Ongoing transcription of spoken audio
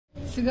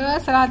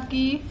Siga salad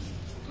ki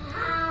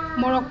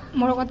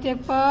morok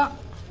atekpa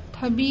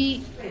thabi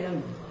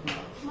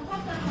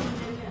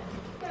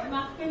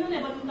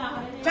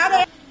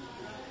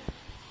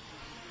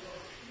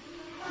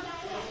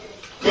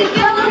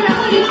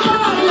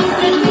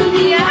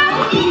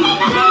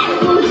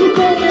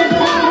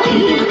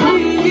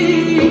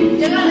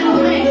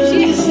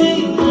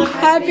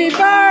Happy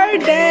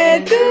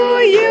birthday to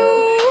you.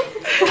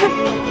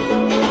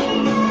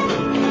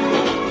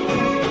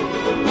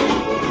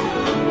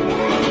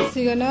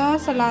 Sigana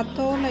salad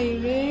to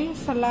laire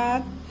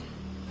salad.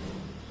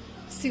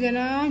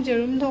 Sigana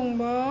jerum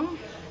thongba.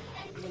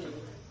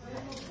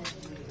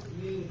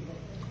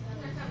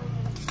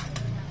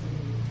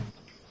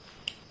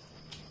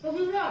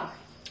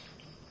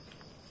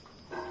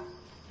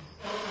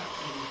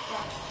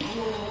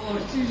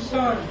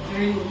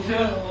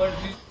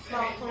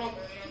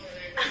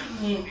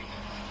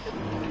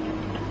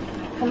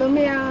 Hello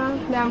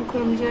ma'am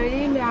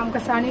kurumjari ma'am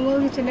kasani mo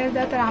channel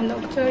da taram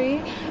nok chori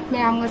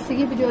ma'am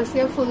ngasigi video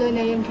se full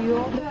na yam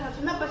view.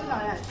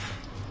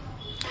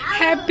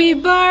 Happy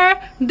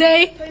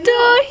birthday to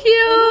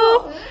you.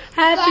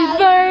 Happy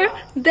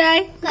birthday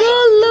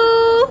Gulu.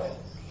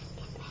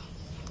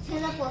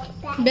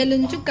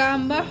 Balloon chu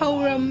kamba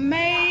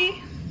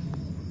hauramai.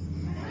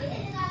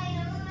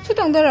 Chu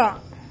tangdara.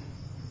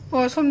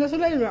 Oh somda su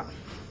lai ra.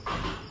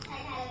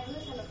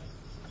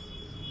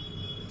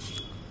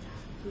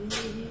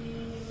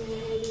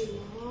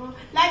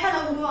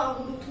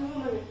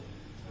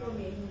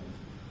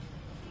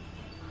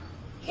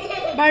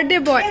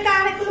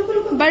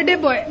 Birthday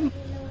boy.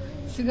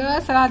 Siga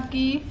salad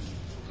ki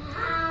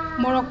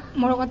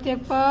morok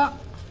atekpa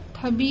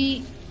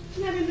thabi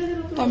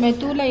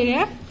tomato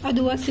laire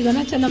aduga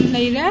sigana chanam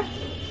laire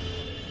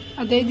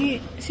adaidi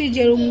si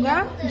jerumga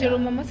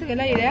jerum ama siga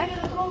laire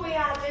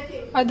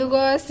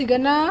aduga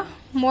sigana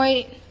moi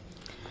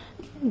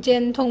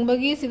jen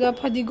thongbagi siga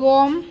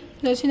phadigom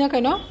nosina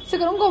kaino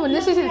sigarom go bane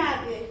si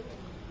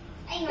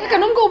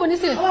kanom go bane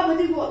si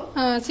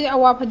si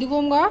awa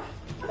phadigom ga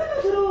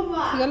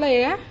siga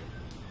laire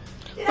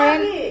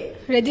Pan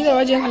ready to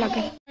watch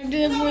halake.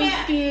 Birthday boy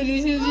pili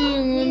si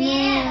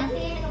jingone.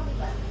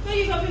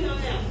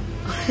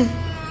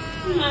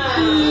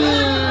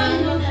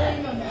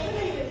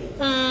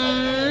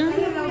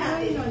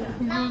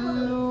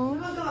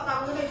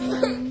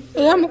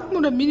 Ya mukmu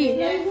udah bini.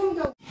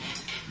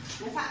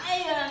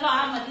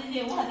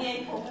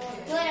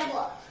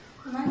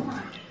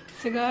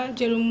 Sega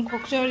jerum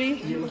kokjari.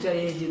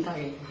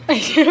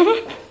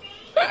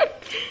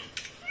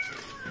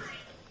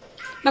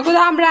 Naku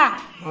dah ambra.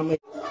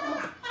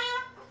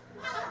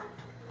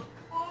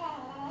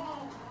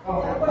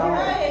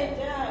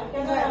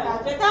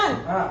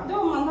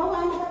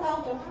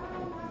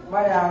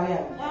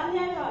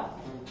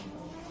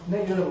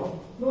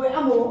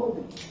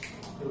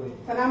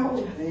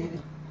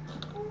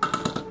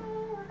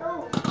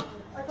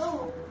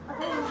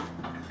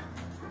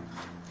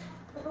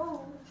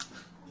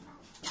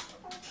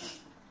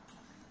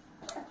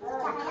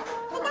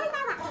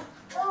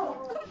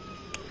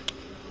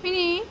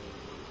 Mini.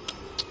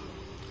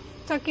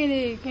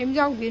 Sakini kem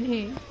jauh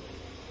gini.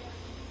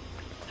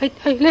 Hey,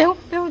 leo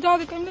jauh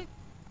di kem le.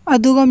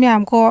 Aduga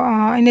miyam ko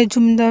ine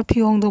jumda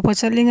phiong do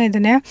pachalinga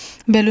idane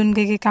balloon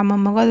ke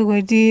kamamaga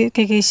dugodi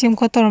ke sim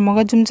ko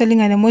tormaga jum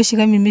chalinga ne moi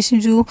siga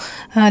mimisinju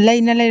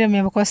laina laira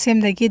me ko sem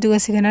dagi duga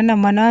sigana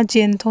namana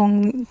jen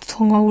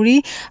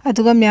thongauri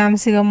aduga miyam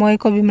siga moi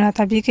ko bimra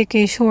tabi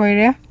ke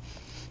shoire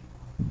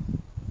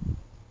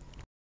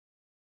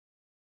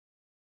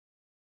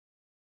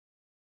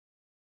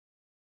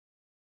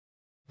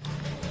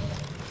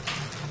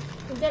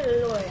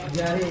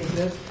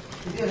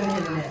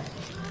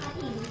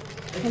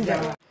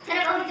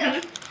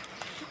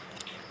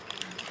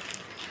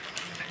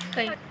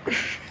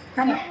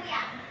Kamu.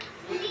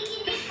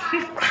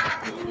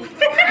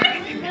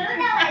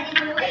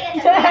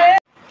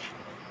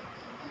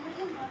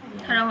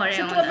 Harang orang.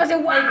 Itu pasal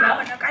wine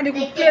lah. Nak ada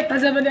kuplate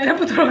pasal benda ada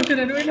putra tu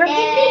dah dua.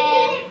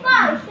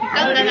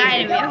 Kau dah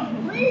kaya dia.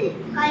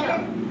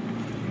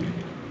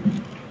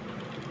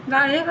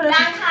 Kaya kalau.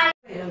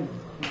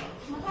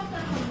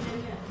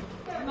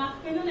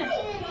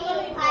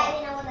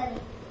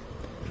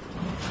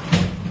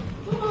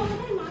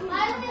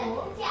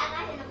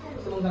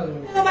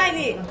 Apa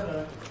ini?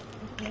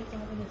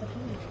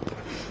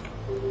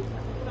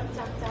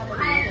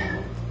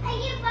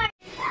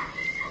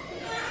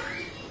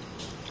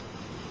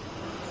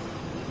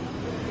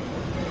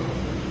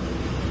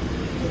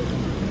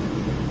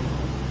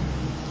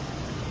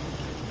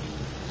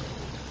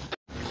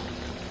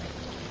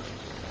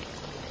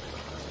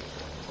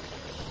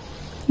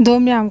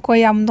 Dom yam ko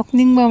yam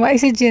nokning ba ai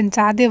se jen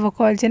cha de ba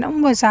ko jen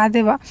am ba cha de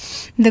ba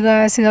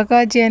daga siga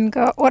ka jen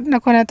ka ot na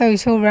kona ta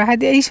iso ra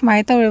hadi ai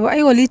smai ta re ba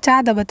ai oli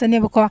cha da ba ta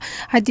ne ba ko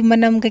hadi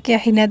manam ka ke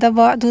hina da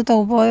ba du ta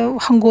ba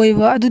hangoi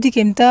ba adu di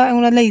kemta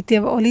angla leite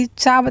ba oli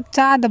cha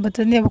da ba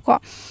ta ne ba ko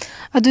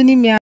adu ni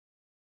mya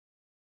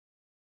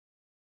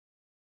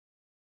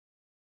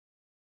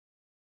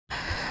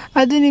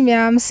aduni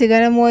myam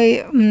sigara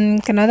moi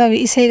kanada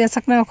bi isai ga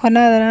sakna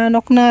khona dana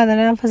nokna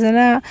dana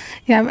fazana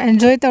yam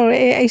enjoy tawre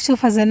aisu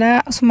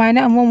fazana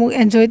sumaina amu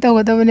enjoy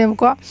tawgadabane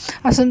ko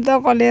asunta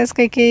college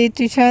kai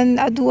tuition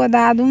adu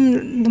ada dum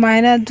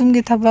dumaina dum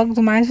gi thabak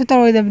dumaina su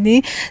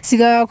tawrodabni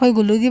siga khoi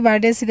gulu gi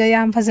birthday siga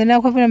yam fazana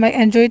khoi pura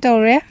enjoy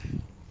tawre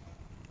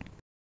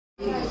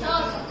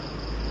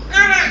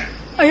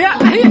aya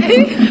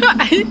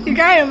ai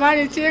ga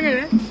mari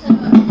chengre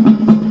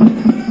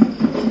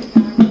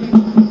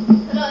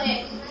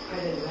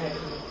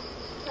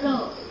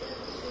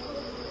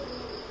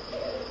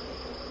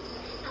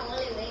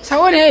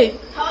sao đây?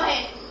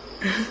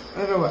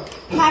 Thôi rồi.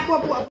 Hai qua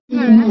qua.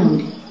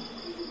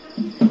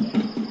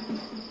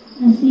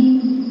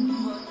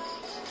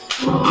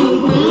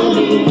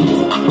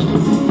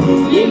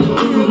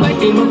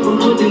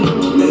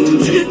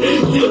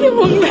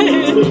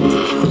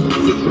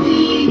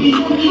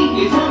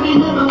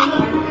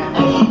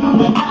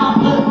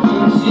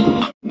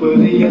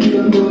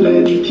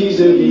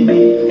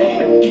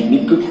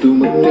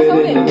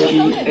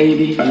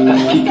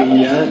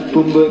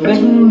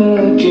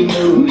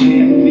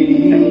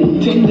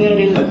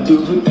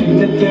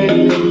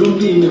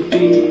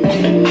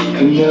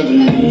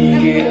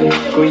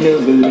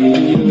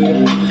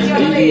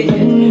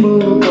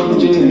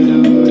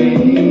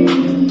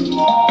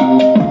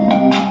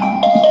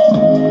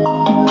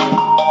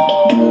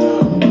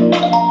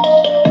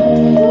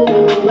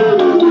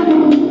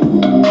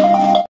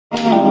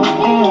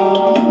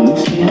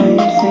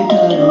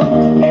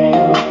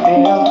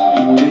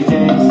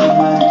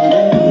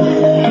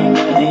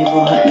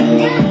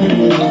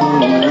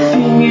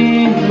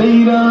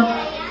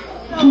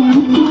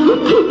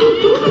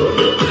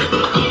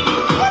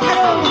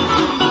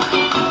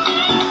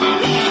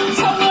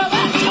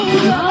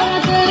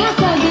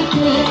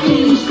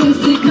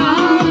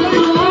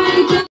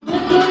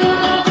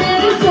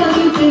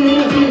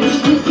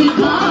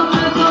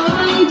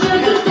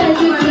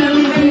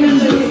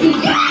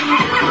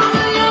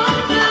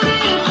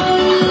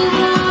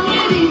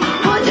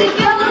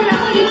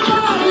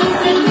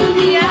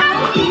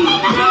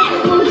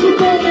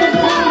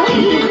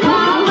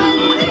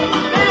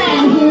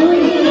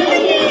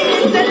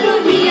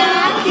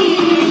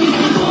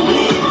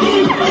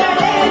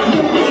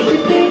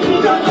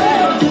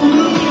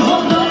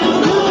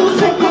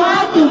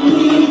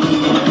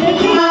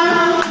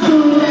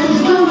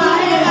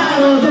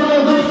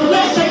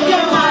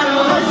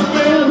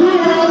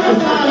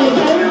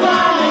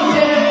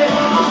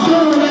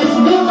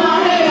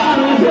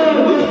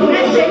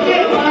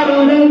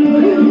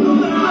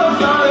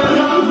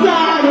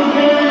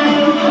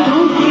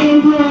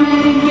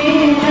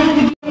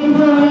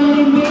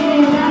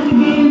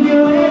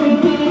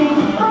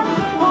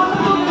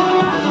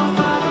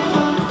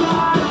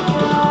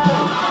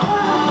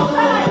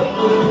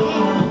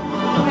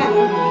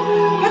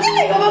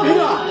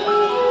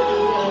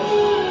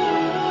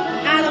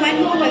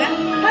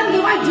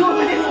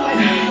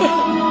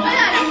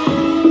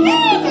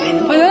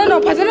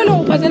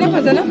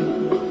 Fazana.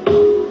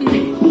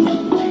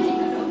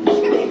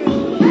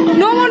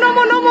 No more.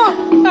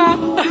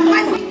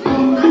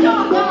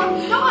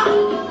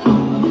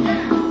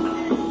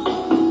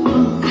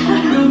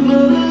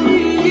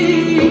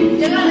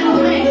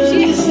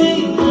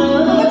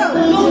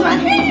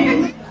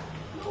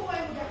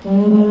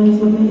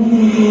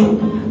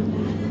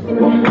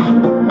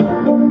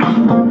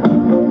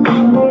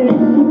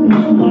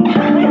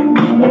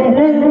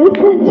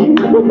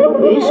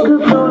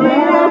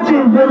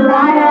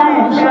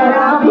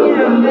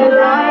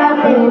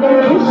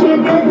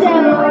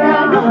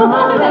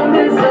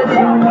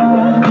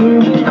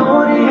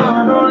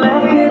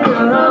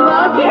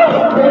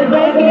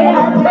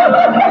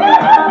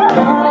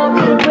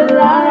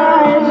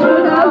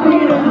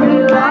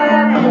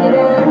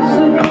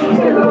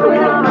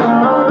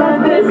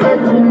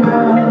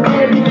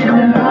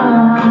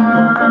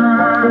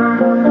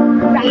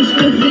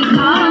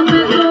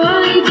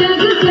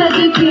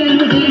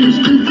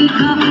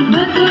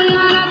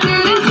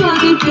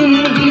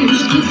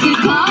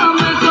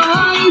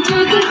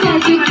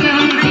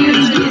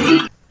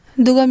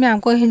 दुगा ma'am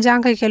को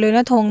हिंजांग कई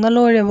लोना थोंगना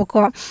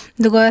लोरेबको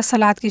दुगा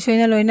सलाद की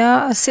सोइना लोना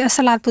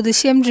सलाद पुदि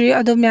सेमद्री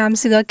अदो ma'am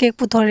सिगा cake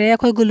पुथोरे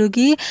अखोय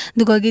गुलुगी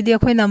दुगा गिदि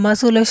अखोय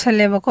नमसु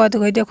लोसलेबको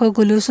दुगा दि अखोय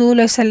गुलुसु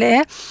लोसले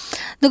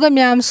दुगा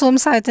मैम सोम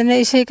साइतने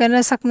इसे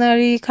कना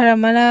सकनारी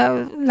खरमना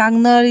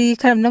लांगनारी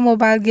खरमना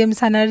मोबाइल गेम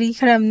सानारी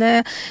खरमना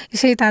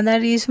इसे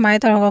तानारी सुमाय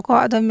तरगको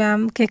अदो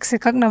मैम केक से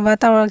ककनबा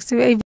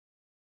तवरक्सि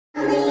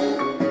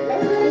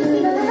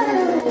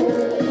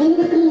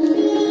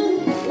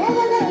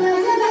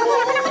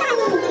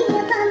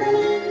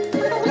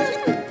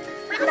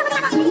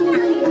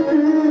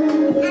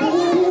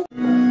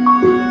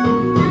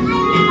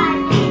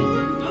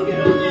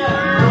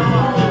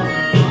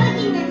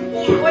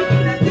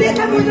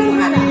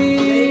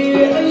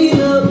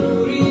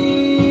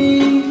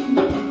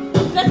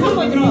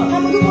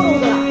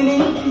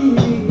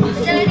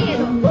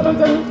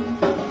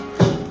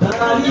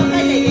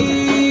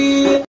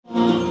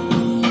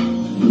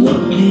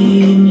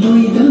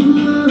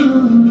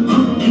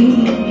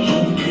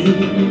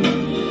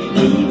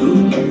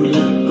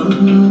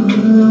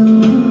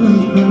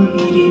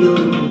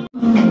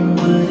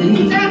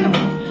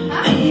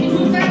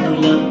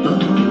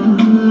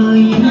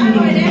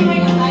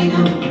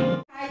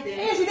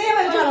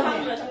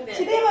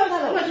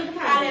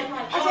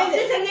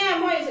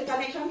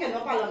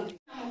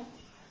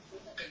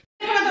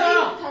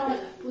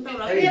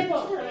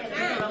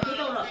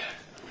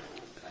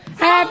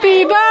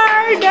Happy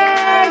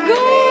birthday,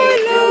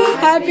 Gulu!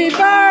 Happy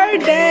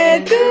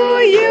birthday to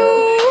you!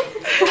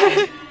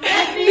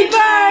 Happy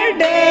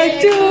birthday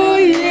to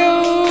you!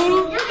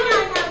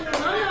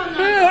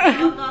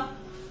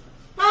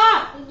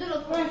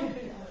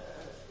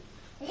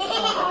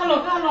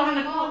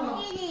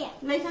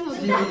 Lấy sang rồi.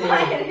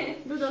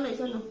 Đưa cho lấy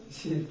sang rồi.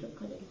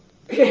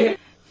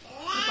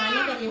 Phải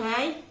nó cái gì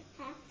hay?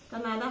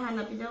 Con nào đó hành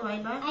là pizza vậy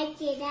ba? Ai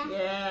chị đó?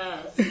 Yes.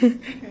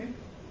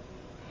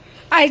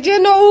 Ai chưa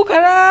nấu cả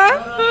ra?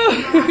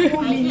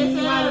 Ai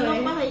chưa sao? Nó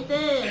ba hay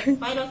tê.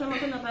 Bay đâu sama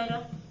con nào bay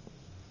đâu?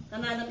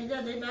 Con nào đó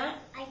pizza đấy ba?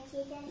 Ai chị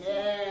đó?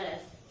 Yes.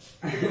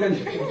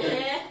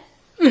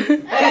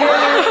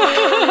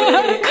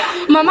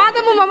 Mama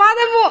temu.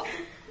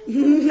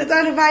 Nó cho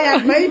bay à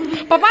mấy?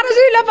 Papa nó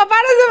suy là papa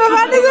nó suy.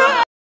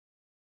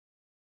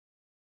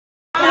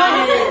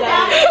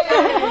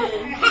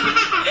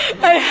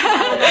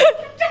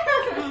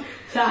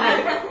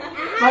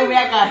 May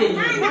bea kali.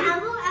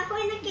 Ako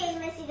yung naking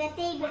na si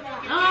Gatay ba?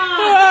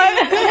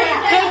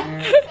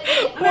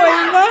 Uy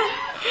ba?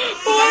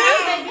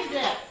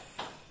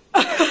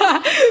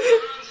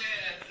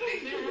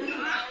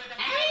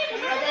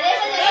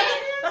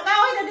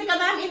 Pataway tadi ka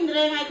na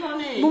Indre ngay ko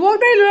ni. Bubog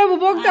tayo lula,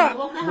 bubog ta.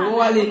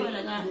 Buwali.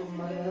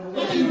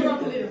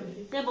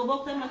 Kaya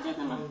bubog tayo macet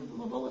sama.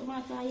 Bubog ma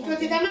saya.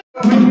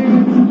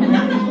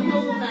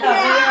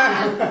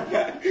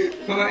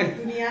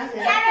 Dunia.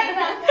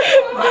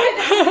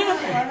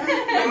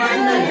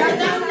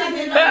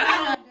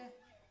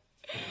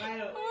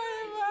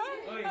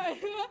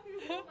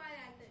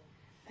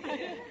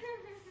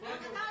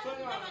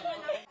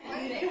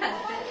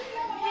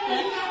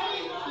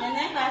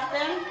 Nenek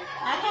Kristen,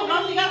 aku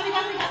belum sikat.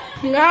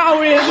 Enggak,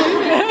 awalnya.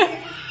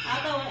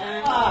 Atau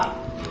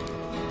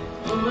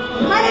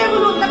Hai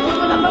belum tak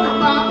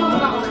apa.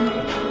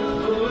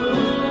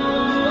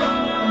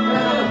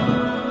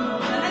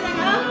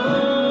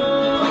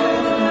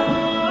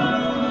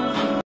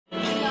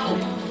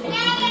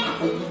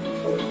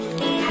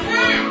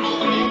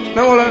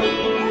 Nang wala.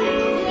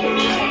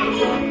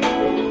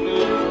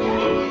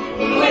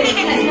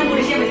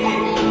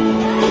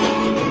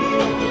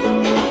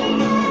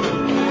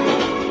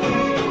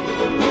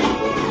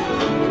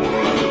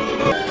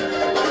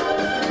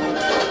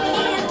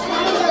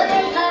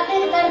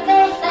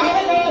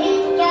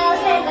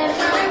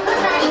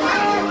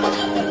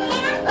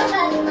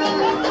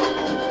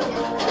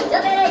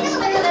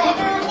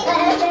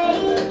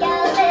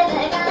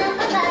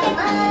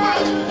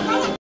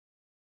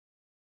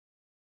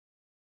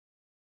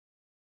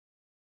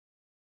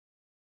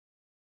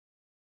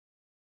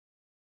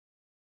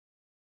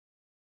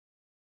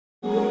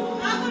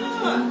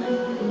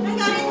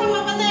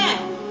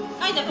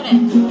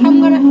 Thăm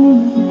cái này.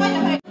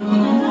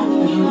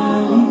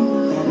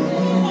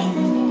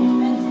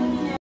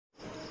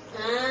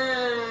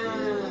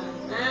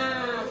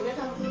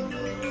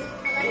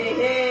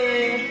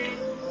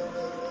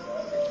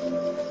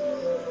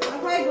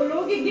 Gulu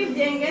की gift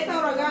देंगे तो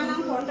रगाना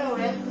phone तो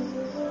है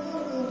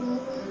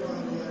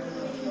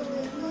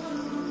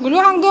Gulu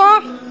hang do.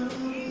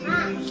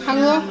 Hang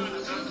do.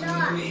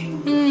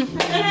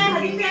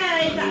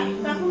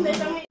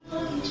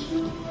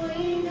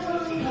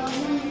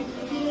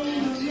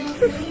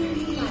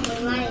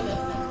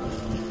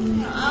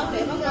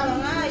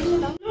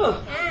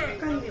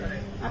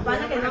 Apa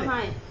nak kena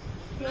mai?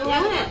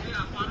 Yang ni?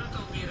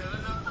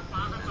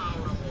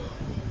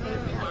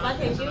 Apa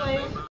thank you.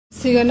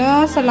 Sigana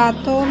salad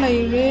to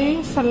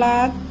laire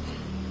salad.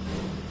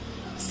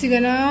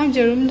 Sigana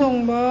jerum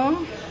thongba.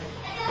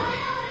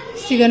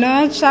 Sigana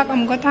chak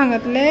amka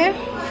thangatle.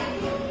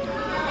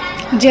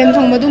 Jen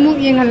thongba du muk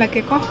yeng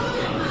halake ko.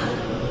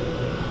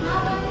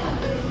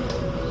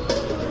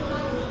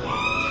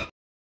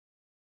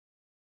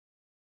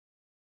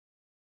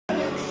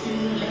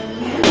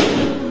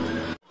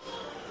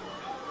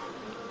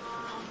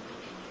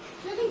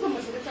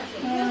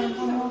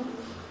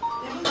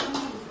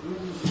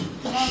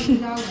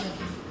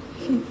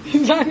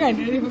 Jangan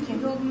dari bukan.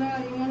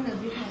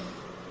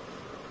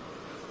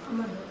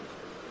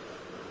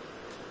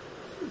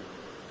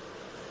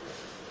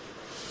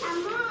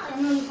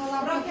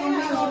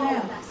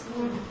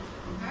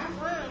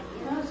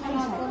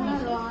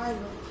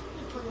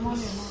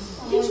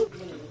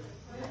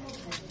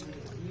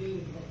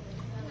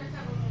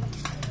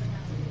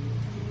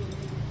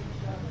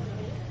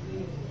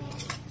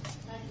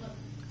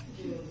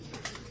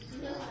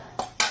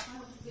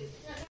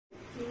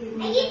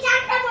 Lagi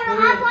cakap kalau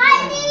apa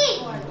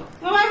ini?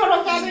 Mama kalau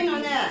kabe no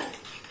ne.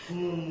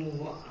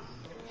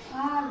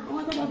 Mama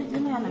tu di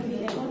sana nak.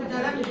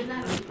 Dalam di sana.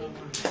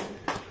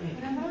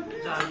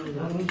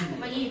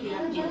 Bagi dia.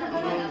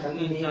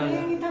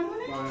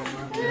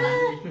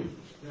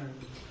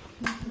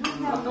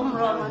 ตุ้ม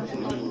รอมันท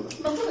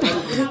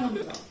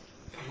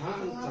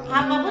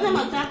ำมาเพื่อจะม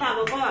าจ้าตาบ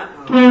อกว่า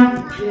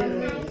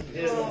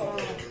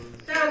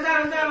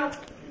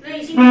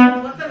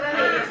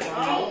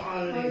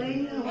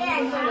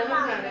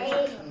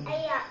哎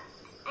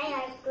呀，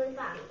对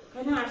吧？ ข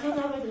นาดเช้า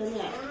ไปถึงเ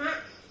นี่ย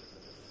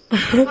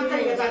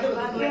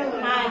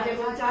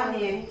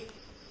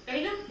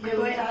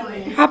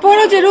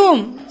Apolo Jerum.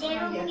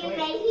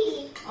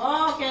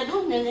 Oh, kaya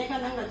doon, nene ka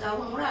nang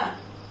natawang ra.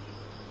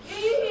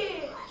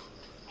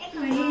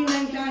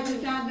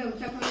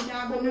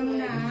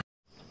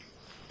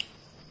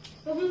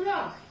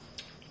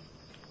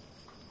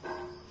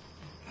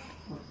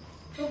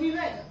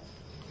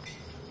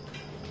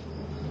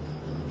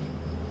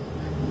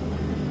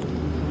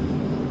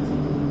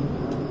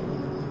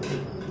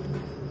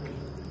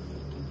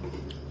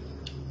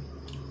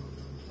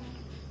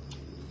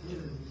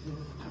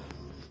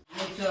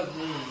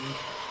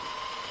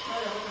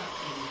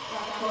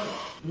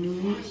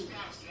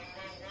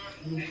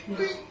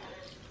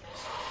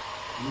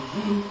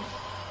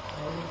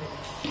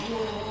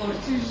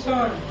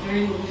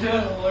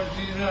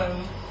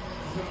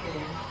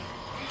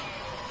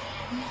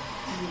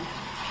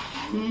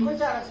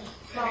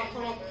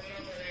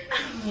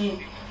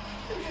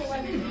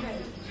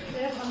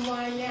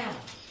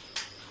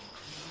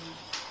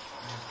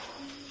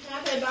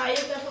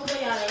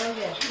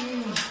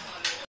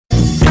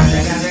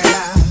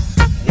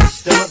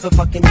 It's the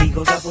motherfucking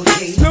Eagle Double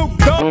G. Snoop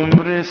Dogg.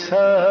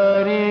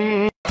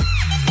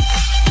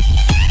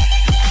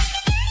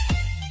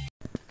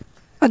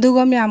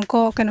 Aduga myam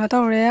ko kano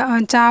tawre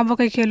cha ba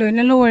kai ke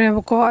loina lore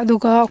ba ko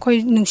aduga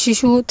khoi nungsi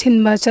su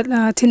thinba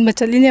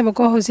chatline ba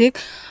ko hojik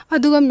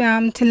aduga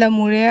myam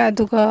thilamure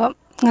aduga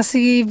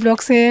ngasi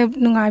vlog se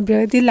nungai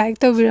bi di like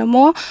to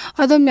biramo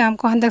ado myam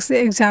ko handak se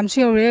exam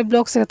si ore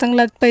vlog se tang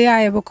lat pa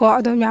ya ba ko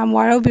ado myam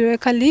waro bi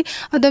khali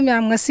ado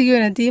myam ngasi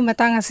yona di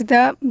matang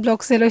asida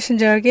vlog se lotion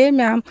jarge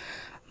myam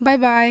bye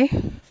bye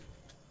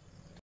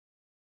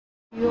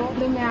yo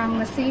the myam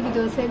ngasi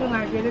video se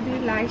nungai bi di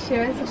like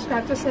share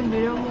subscribe to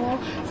sendbiramo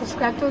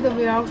subscribe to the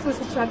vlog so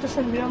subscribe to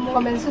sendbiramo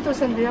comment to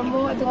sendbiramo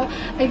ado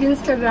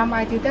Instagram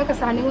ID ta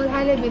kasani ngol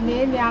hale bine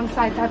myam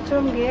site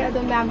hatrum ge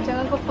ado myam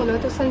changa ko follow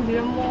to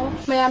sendbiramo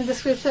myam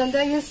description da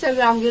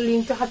Instagram ge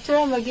link to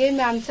hatrum ge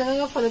myam changa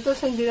ko follow to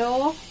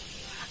sendbiramo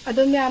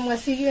ado myam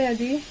ngasi ge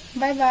di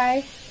bye bye